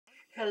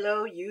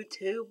Hello,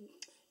 YouTube.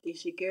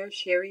 This your girl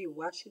Sherry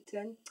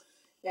Washington,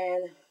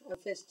 and I'm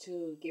just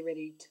to get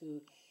ready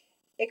to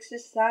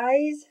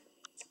exercise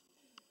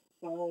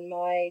on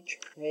my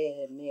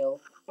treadmill,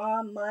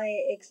 on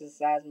my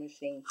exercise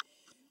machine.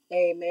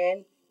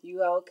 Amen.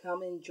 You all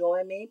come and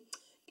join me.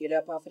 Get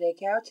up off of that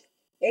couch.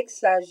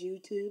 Exercise,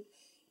 YouTube.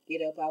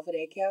 Get up off of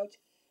that couch.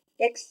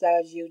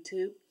 Exercise,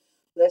 YouTube.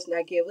 Let's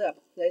not give up.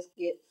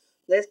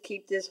 Let's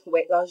keep this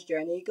weight loss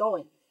journey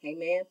going.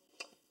 Amen.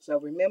 So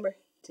remember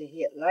to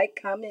hit like,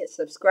 comment,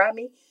 subscribe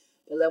me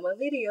below my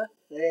video.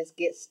 Let's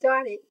get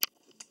started.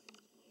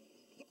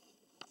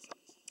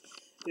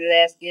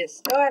 Let's get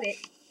started.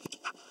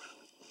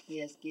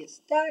 Let's get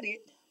started.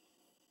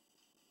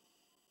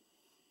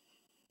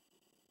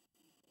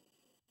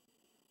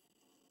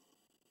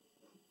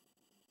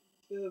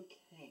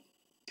 Okay.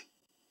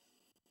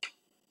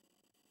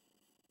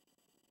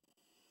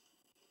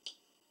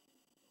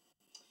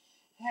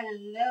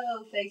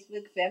 Hello,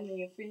 Facebook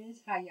family and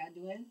friends. How y'all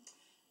doing?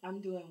 I'm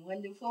doing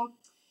wonderful,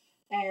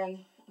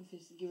 and I'm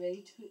just get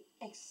ready to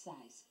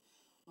exercise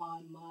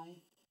on my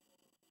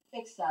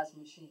exercise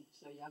machine.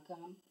 So y'all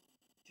come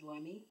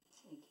join me.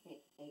 Okay.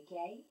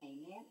 Okay.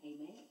 Amen.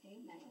 Amen.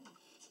 Amen.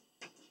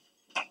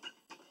 Amen.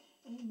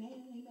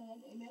 Amen. Amen.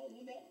 Amen.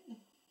 Amen.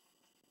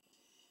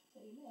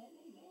 Amen.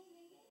 Amen.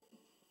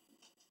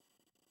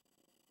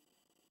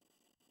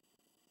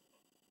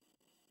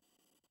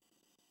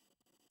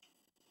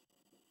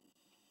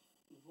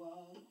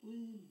 Walk with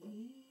me,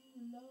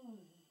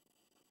 Lord.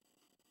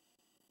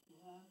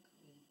 Walk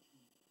with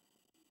me.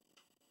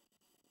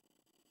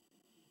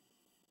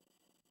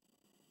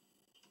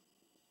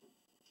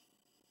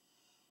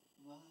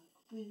 Walk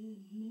with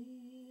me,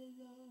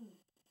 Lord.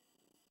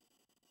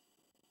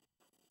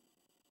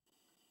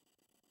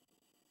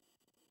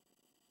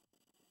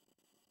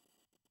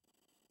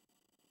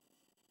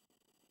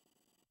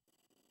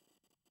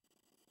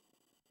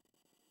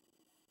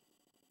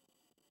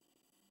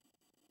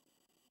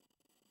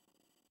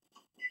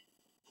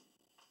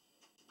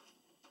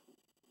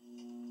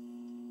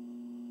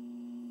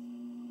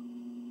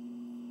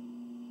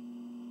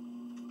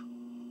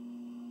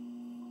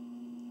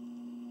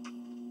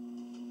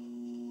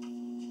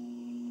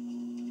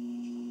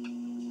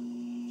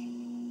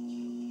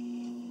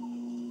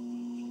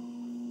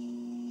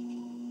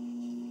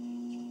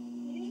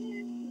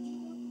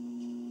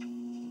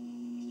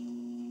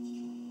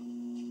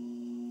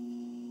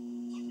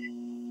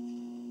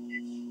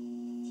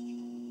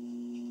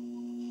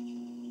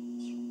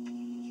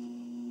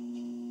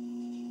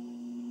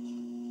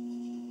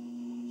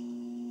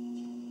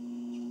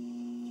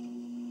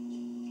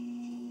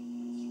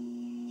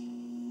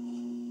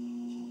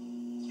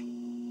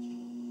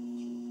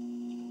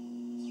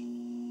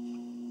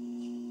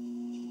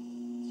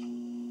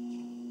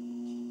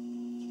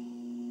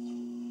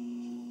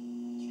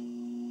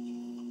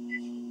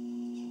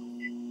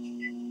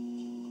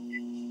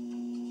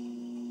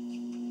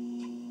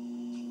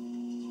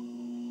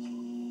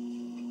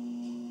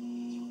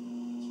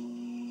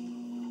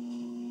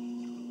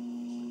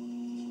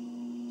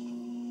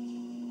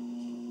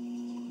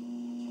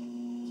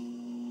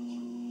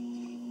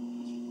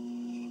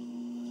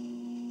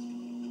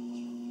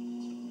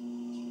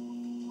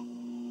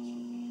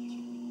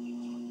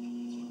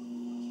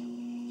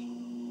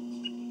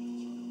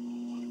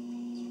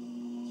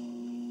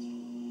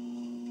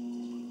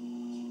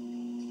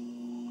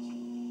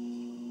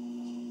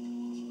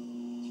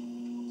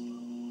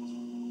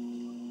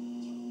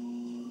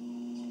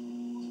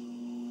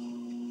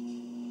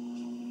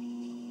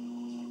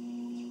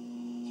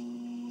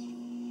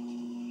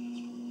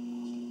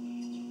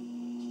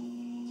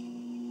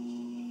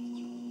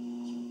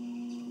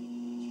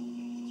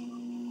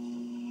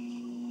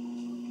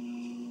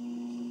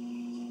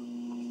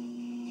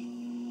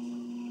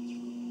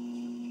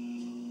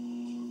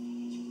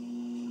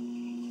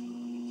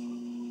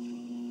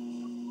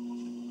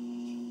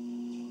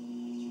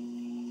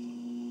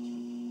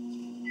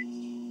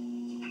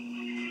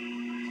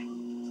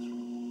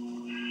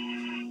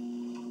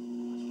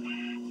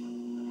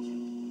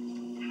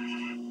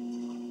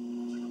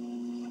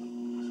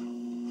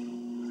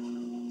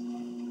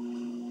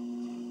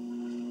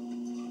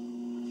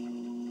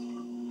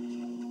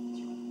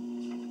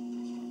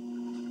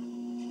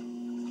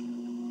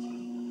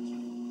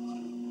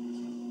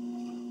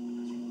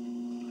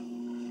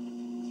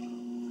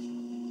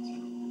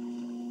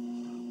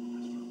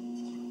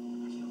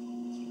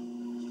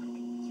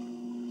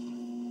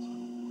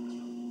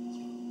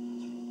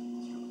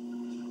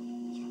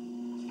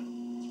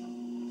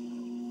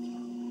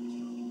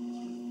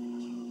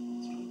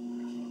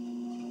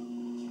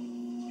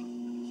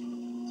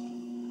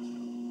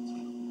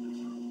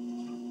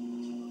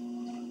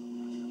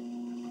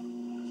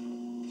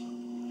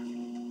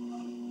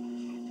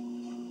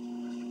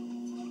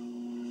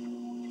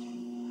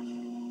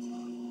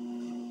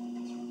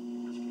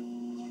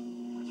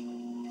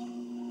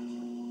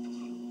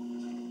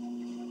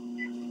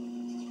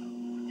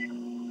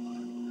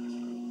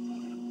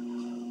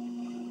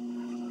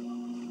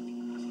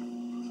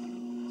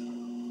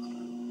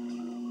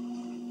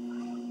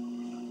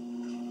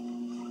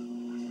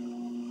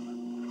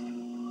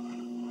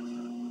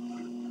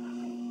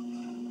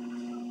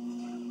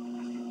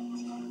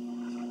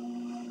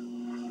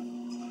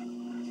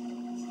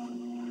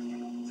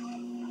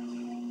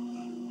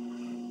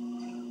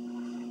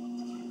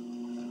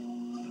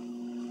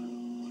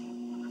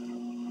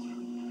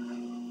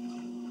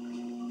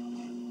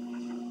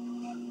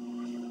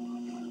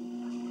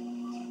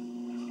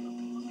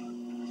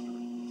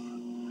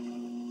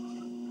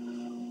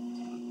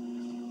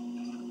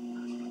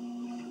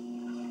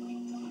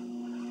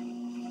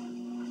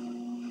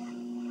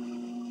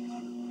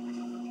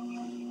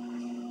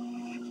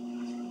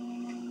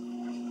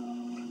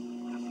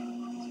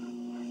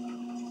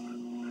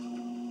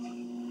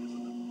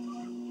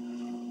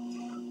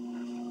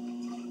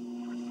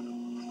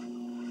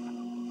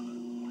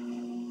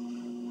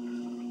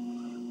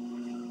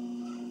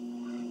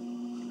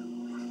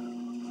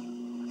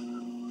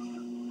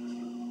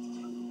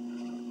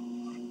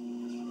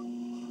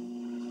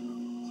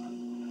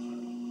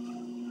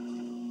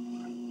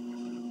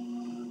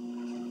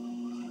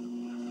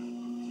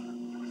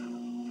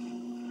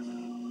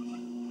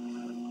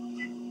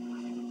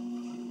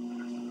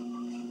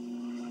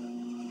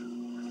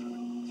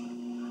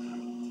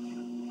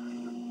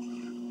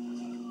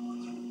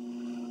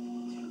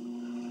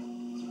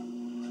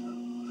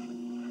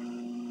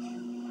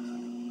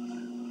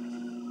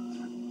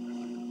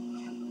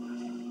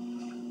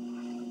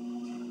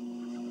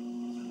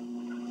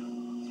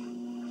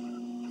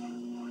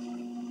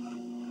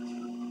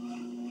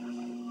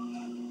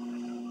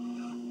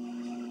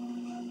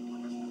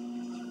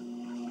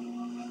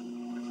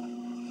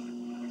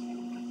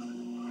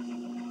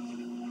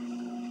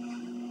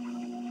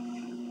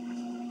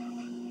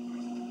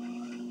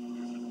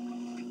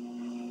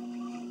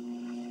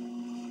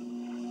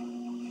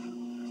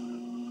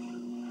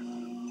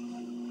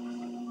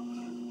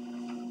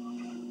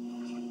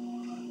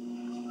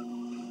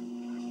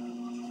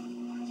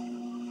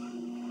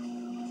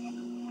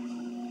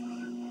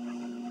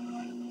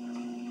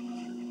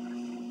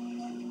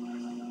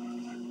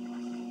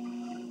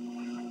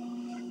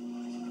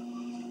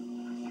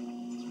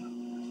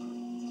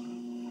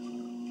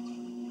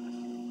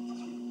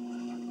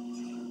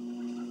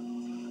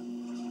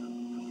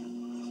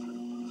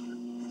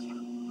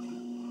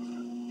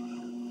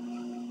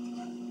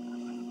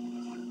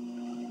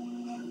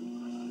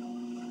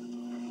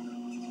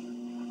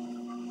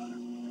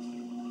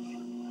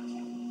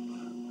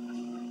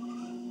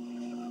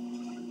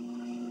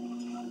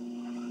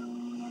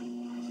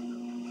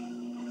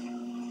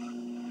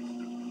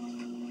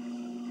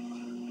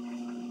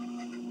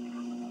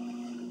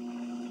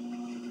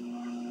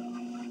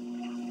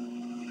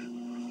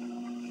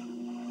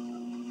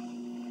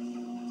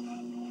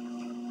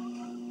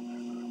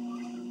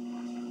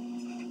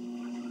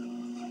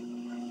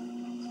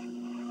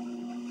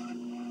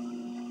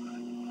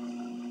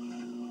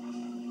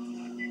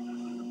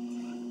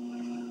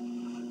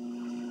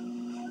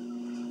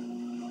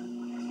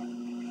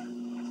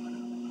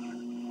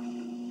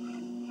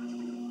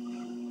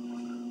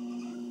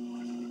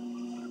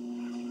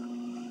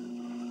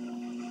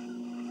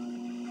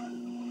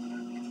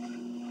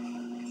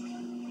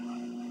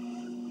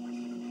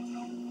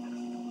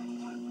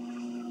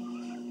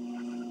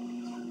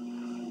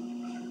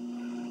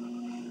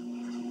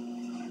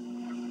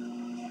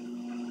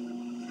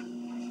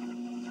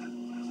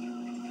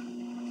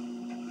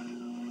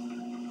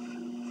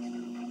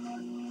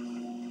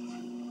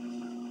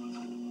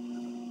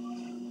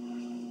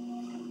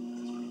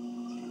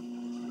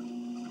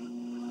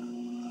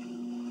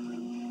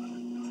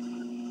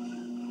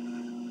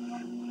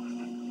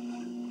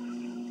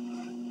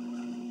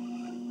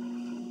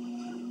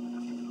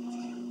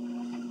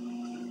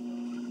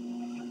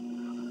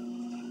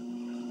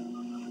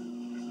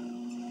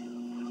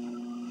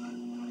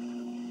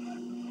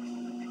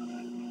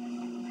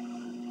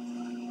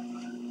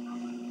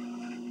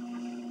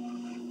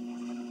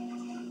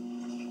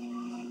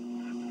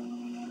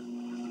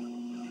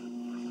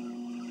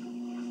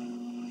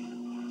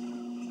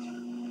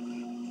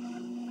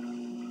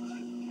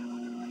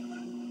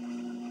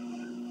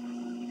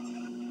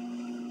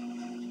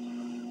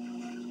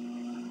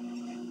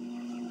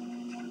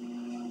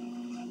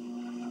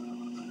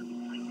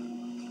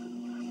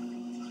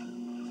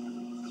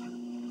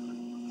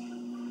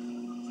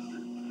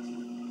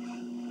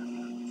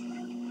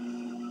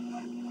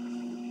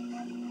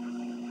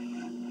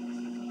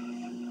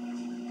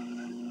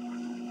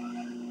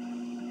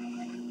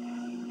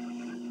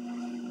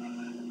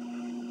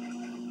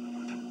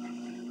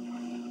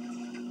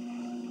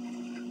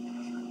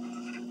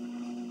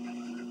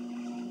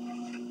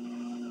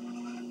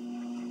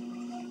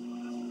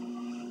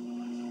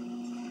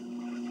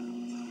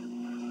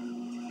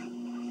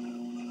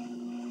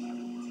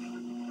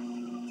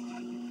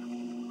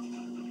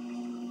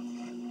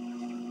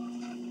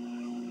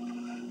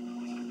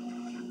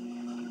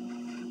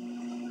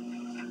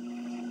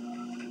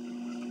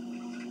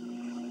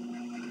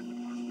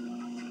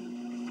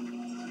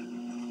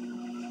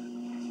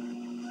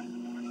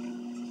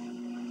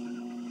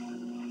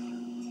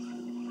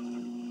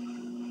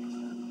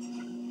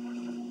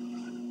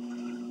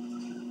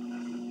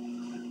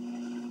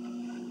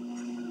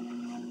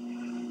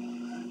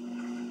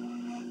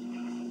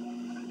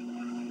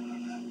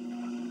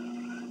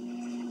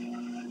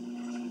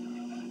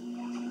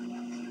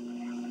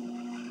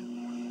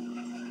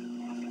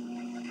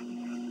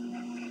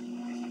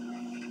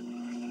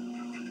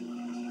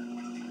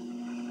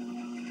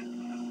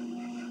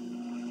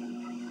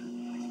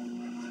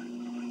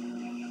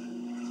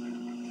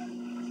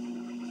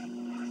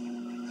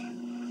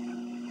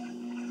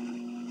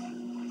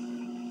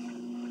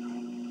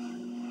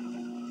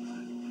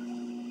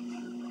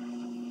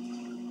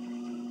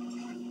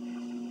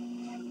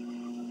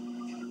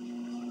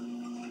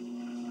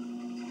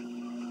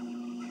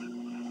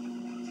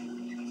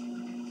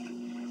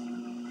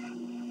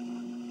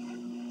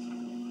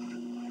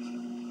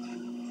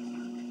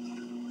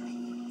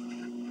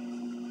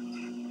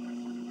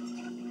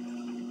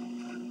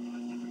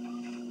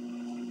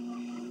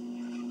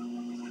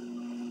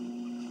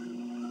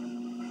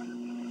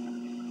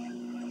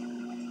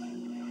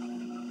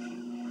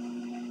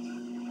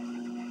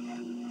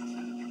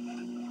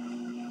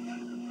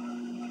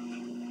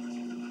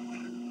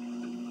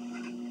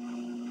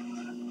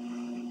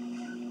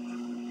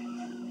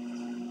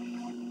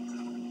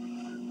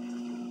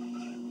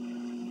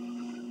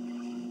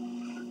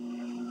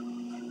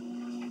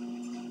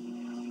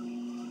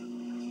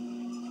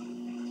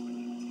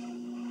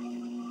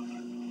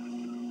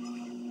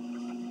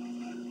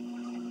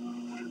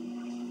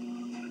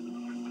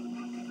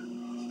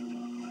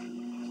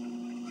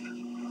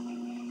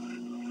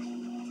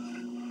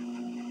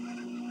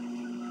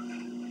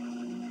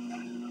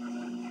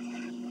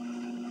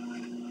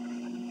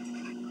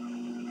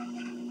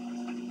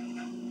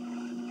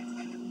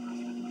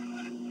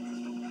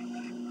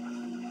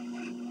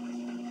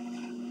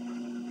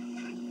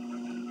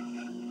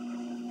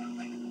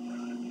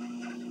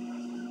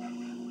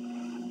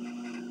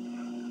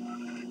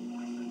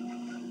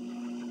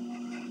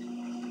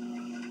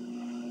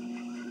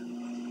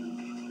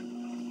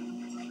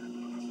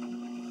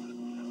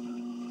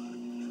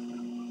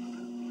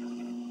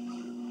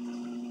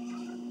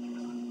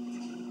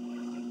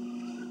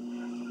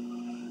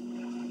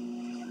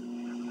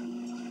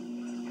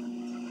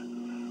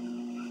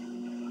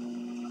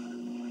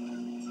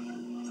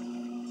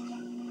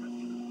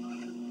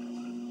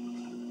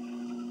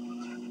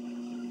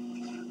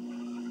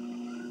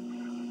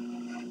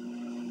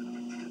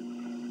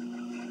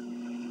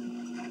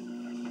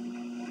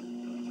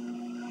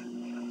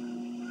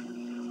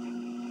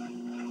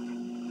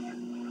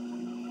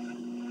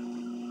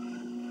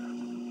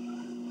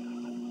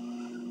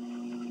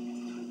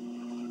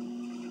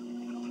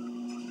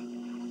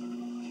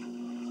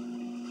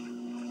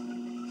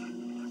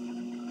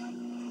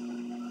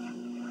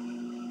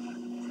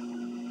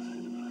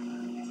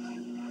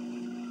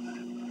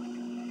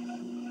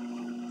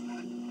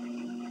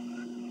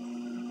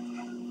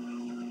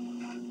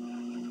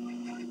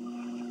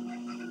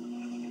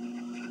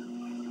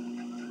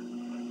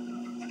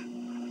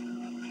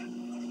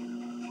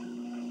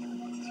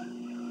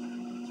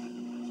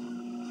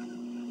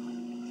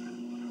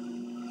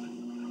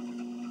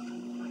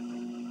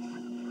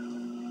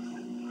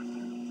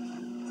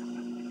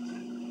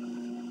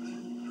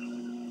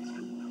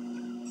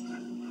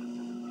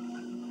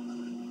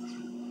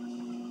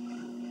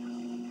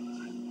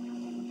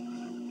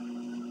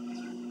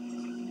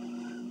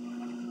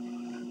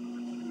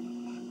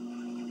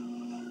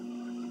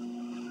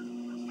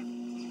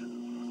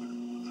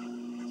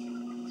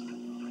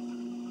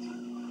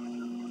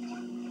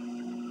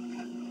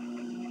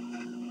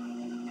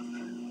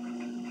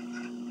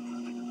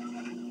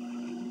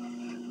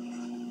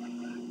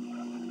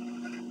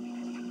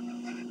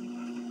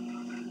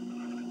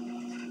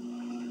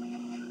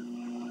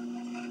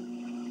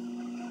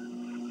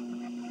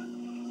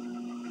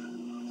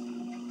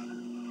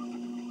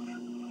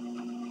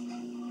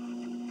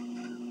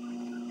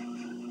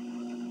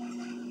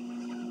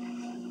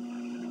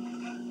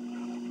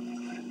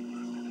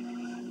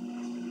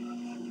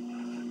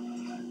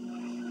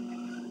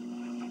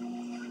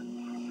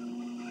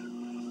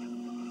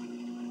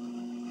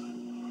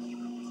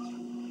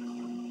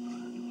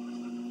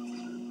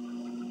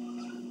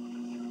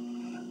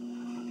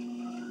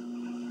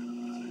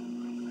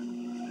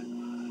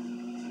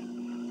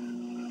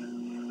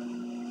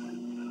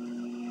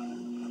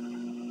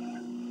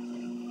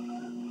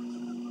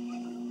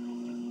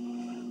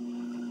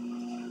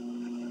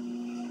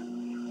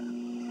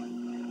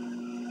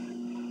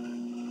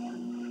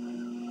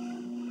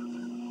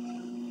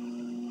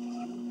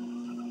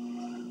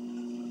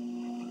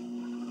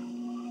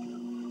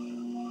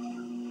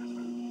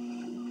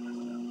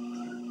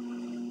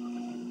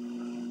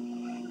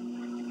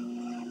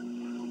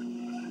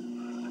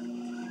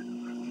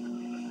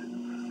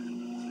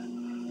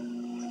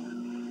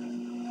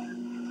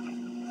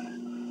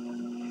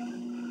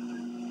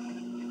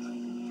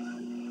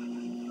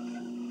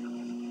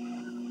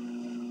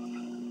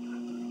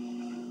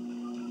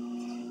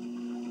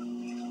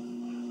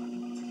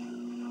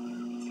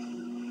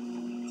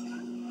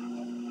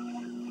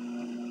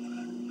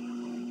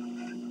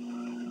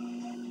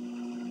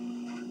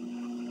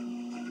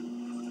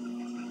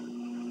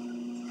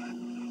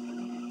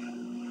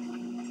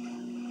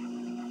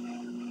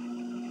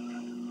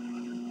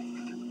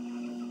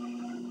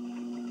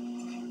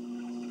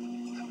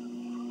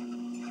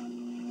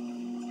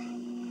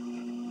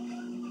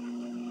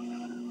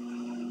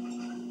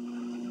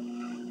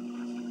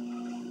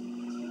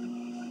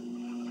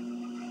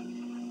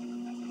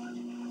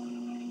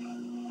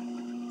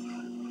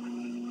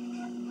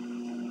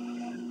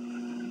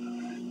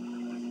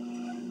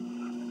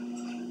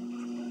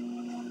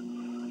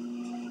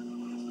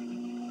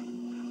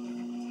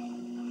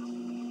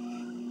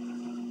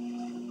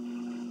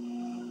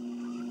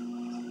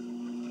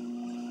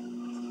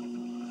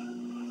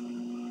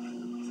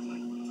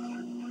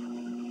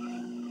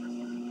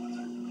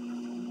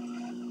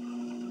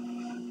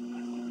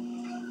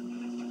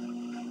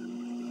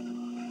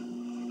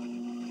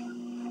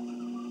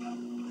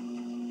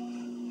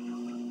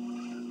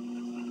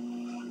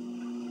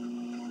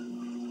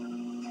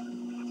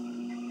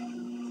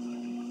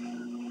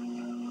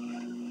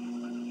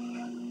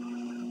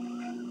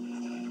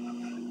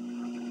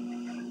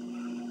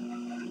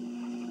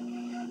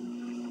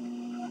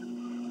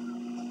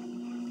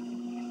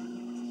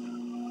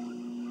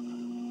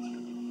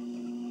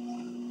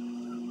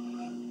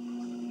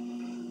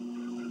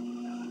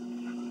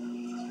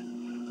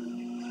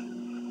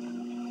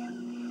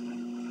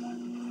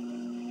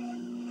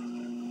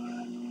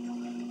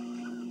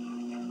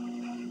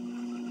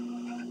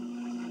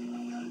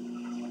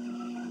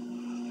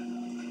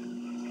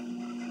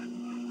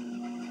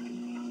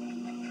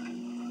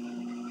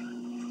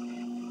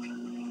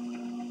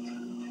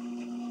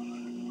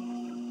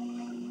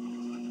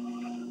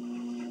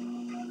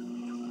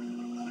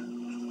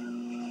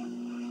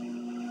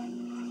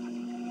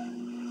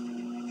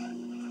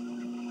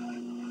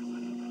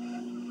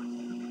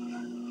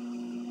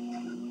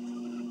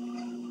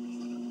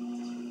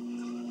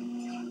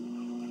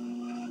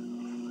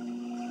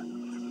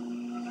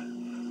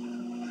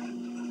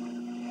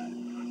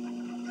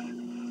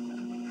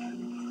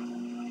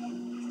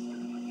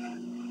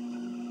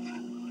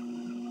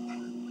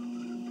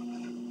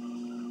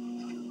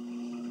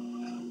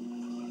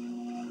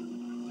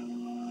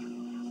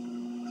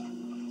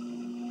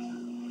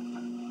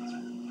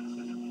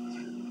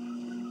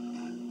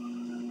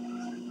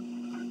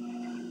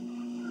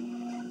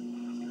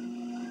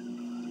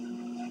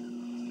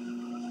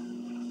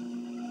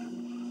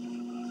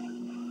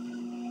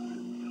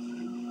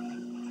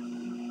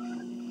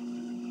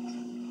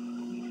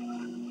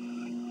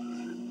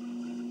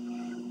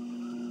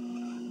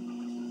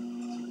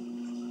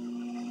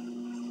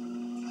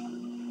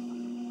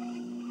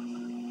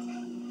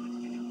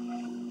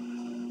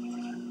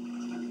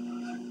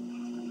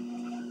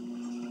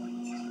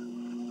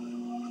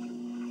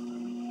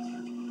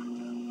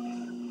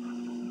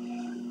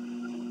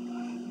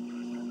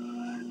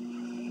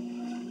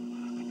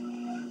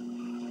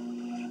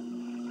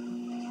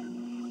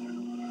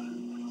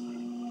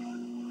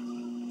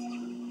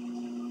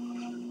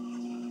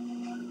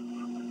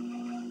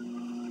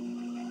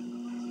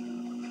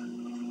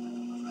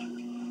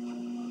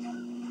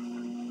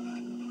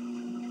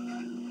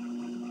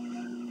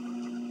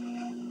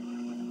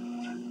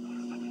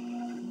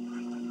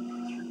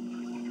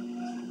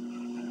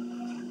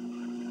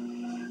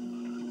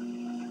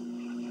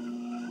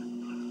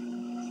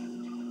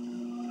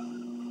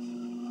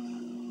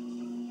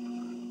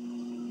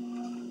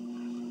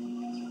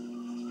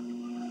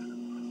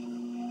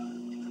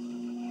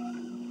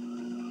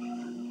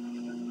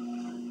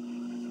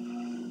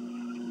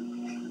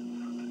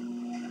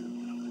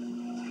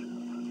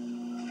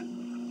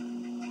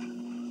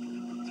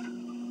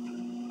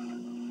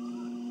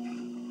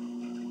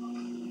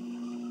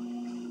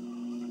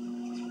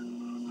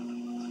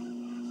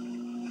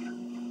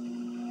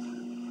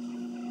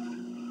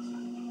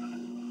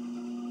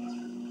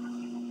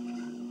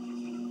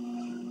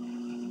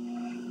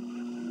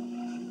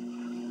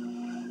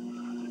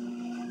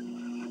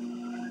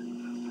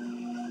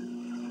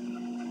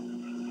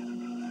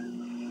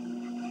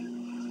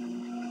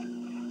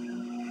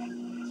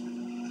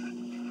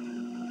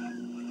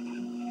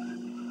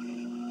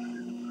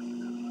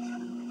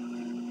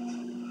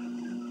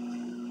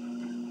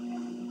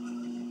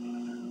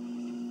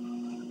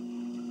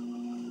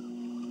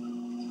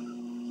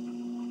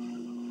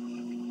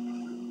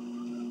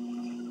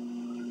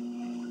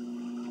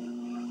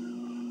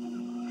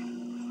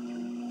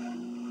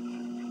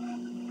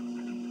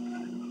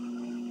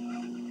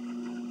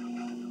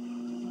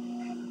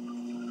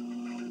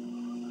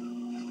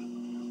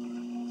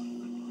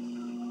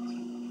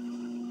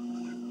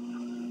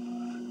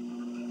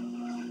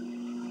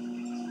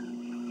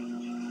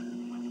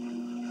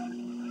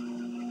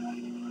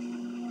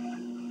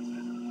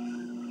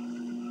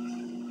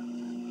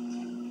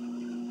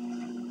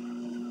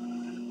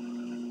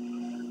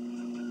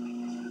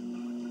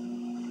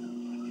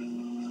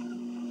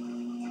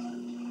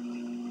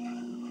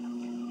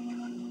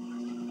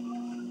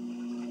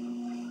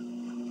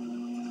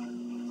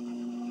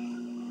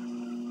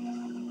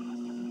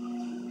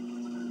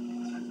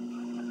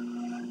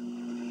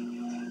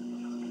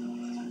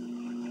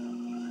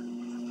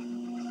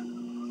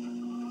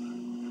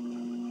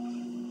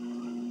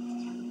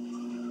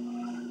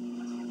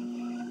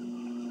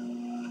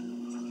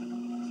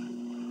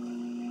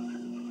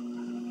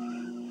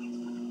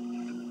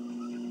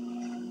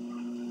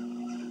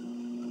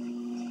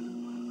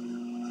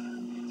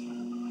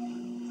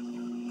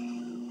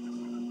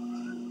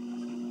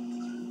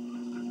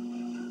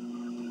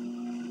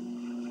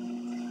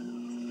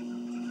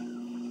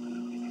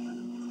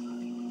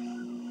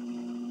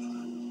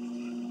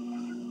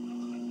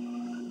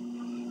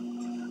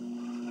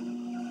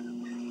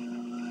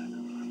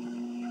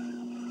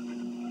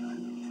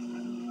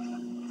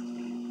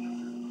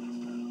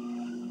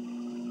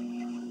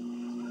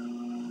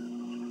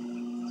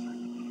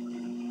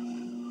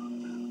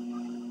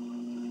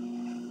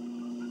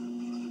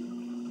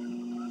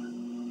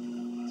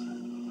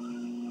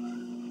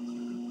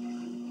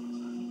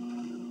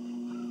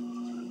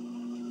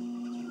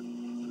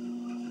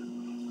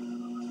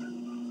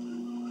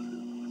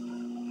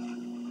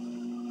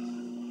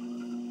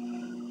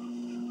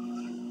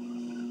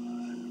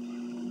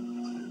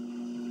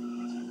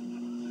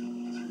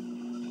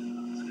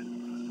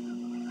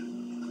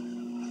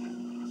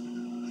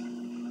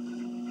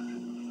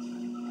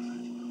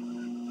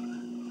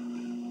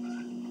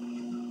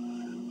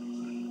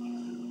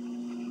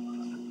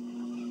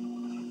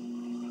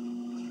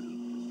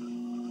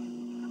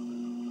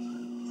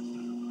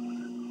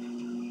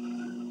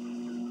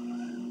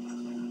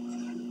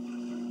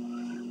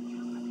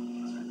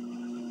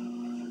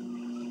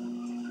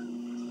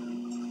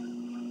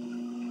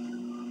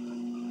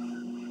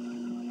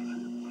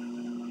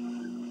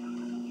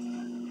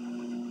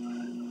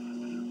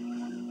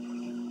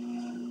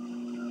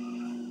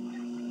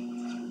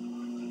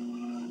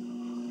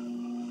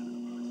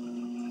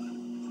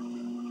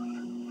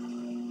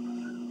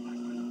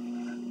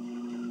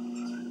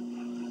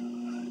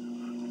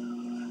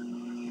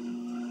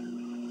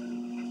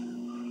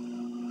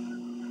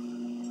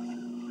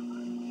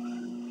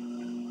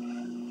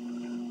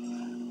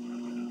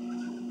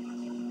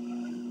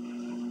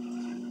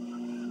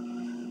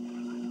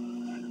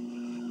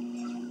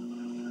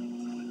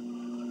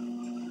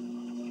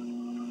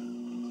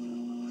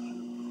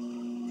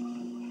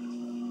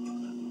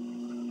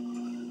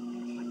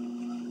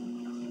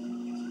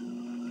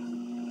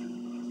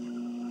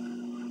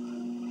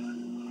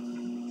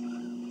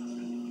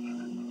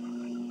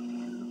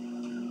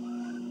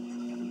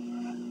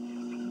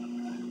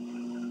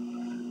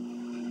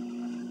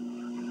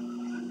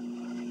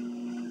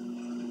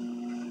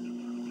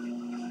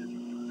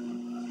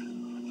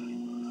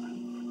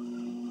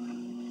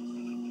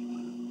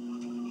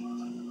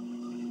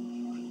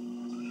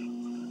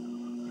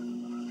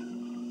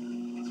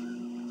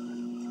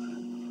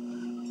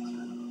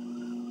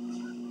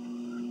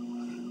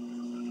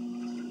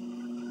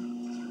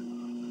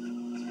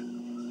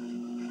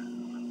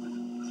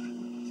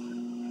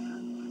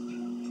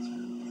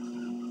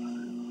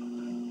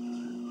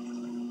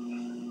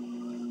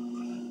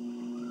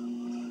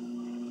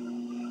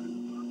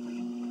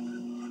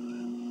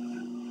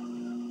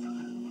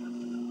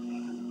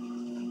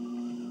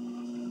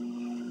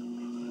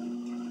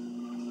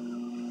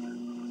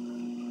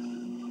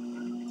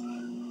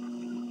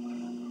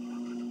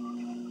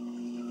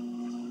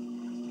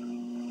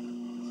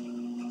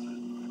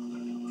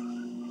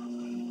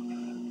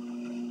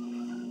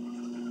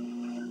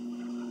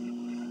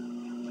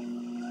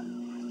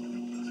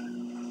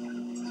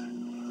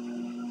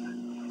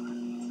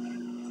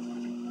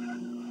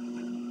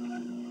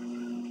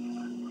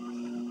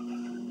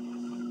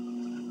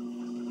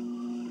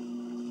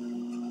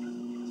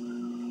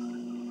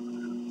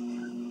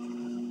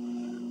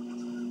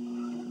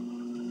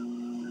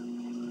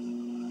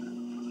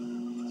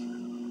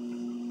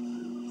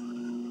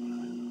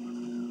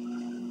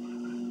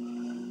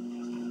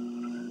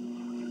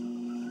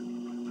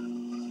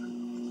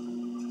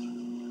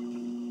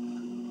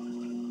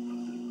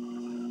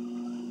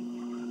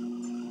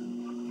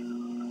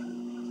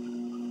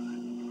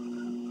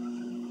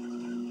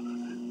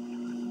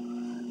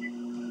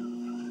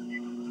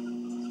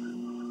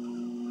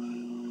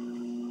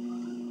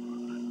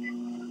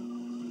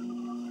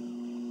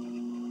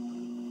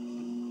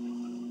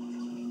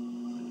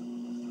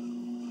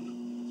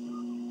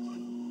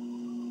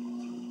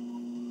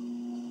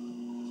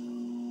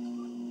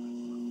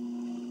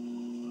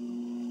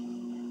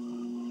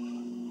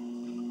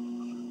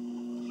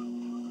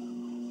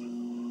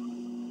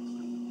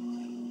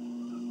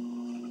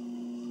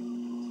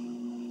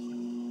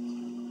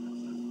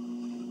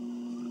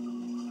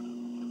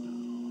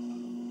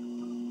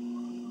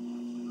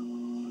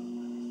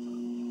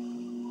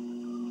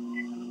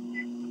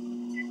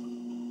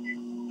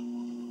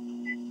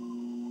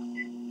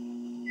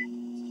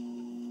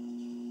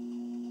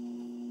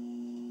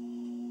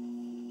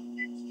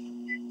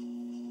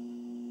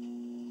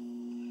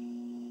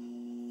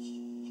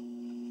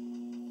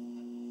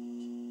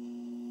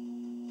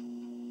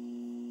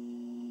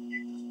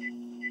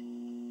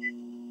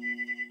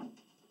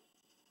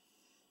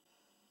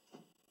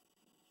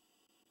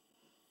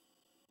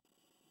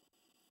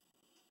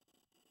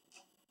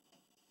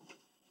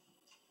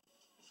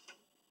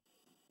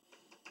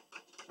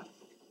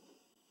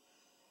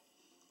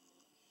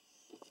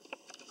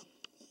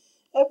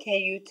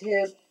 Okay,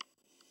 YouTube.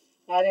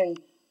 I done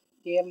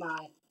did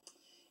my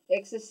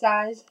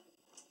exercise.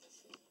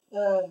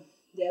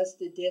 That's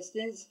the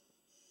distance,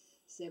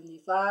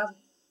 75.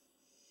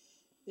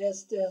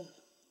 That's the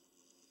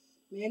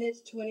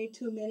minutes,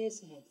 22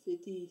 minutes and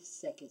 50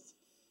 seconds.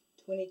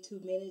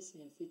 22 minutes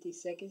and 50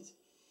 seconds.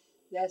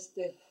 That's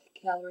the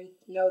calorie.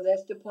 No,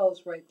 that's the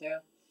pulse right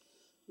there.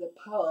 The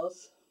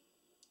pulse,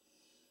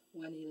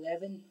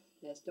 111.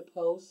 That's the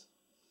pulse.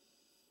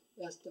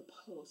 That's the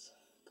pulse.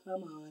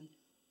 Come on.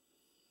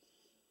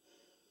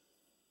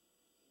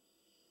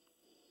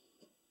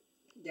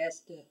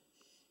 That's the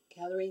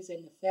calories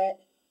and the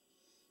fat.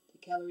 The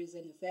calories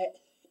and the fat.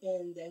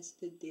 And that's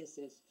the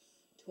distance.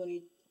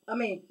 20.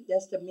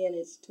 That's the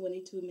minutes.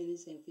 22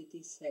 minutes and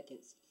 50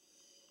 seconds.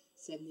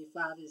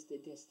 75 is the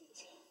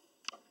distance.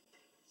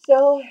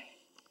 So,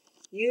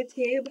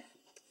 YouTube,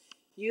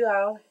 you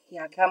all,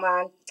 yeah, come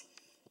on.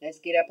 Let's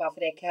get up off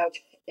of that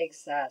couch,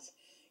 exercise.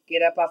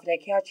 Get up off of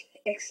that couch,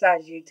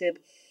 exercise, YouTube.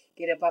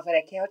 Get up off of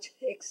that couch,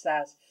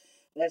 exercise.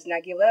 Let's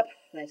not give up.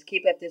 Let's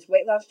keep up this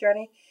weight loss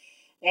journey.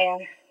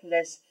 And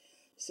let's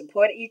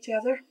support each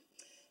other.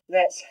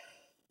 Let's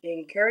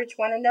encourage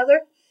one another.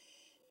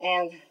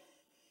 And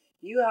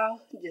you all,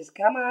 just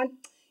come on.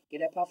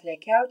 Get up off of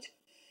that couch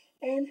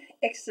and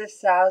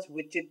exercise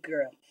with your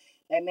girl.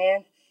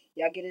 Amen.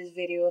 Y'all give this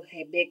video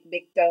a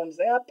big thumbs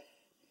up.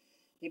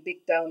 A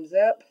big thumbs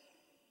up.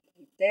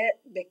 Like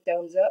that. Big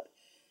thumbs up.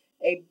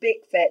 A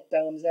big fat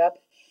thumbs up.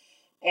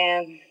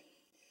 And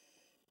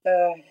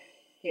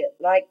hit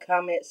like,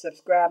 comment,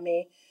 subscribe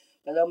me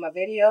below my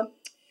video.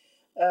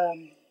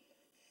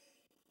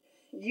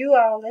 You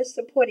all, let's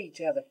support each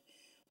other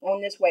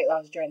on this weight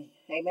loss journey.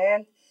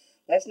 Amen.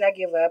 Let's not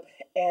give up,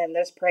 and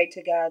let's pray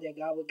to God that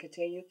God will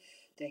continue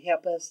to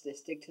help us to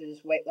stick to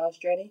this weight loss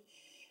journey.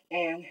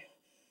 And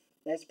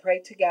let's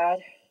pray to God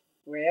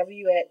wherever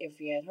you're at.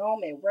 If you're at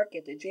home, at work,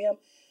 at the gym,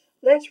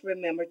 let's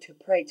remember to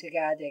pray to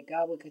God that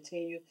God will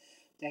continue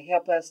to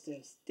help us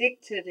to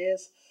stick to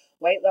this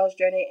weight loss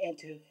journey and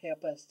to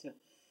help us to,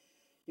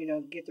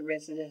 get the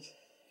rest of this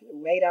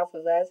weight off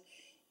of us.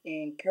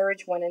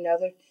 Encourage one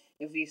another.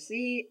 If you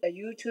see a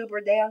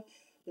YouTuber down,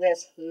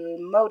 let's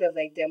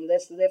motivate them.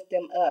 Let's lift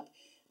them up.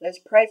 Let's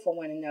pray for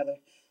one another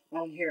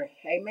on here.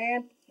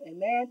 Amen.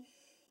 Amen.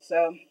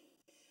 So,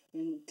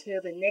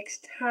 until the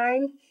next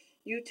time,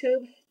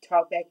 YouTube,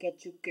 talk back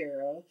at your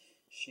girl,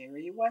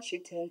 Cherrie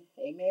Washington.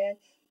 Amen.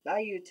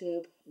 Bye,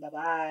 YouTube.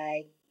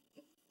 Bye-bye.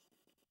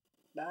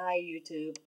 Bye, YouTube.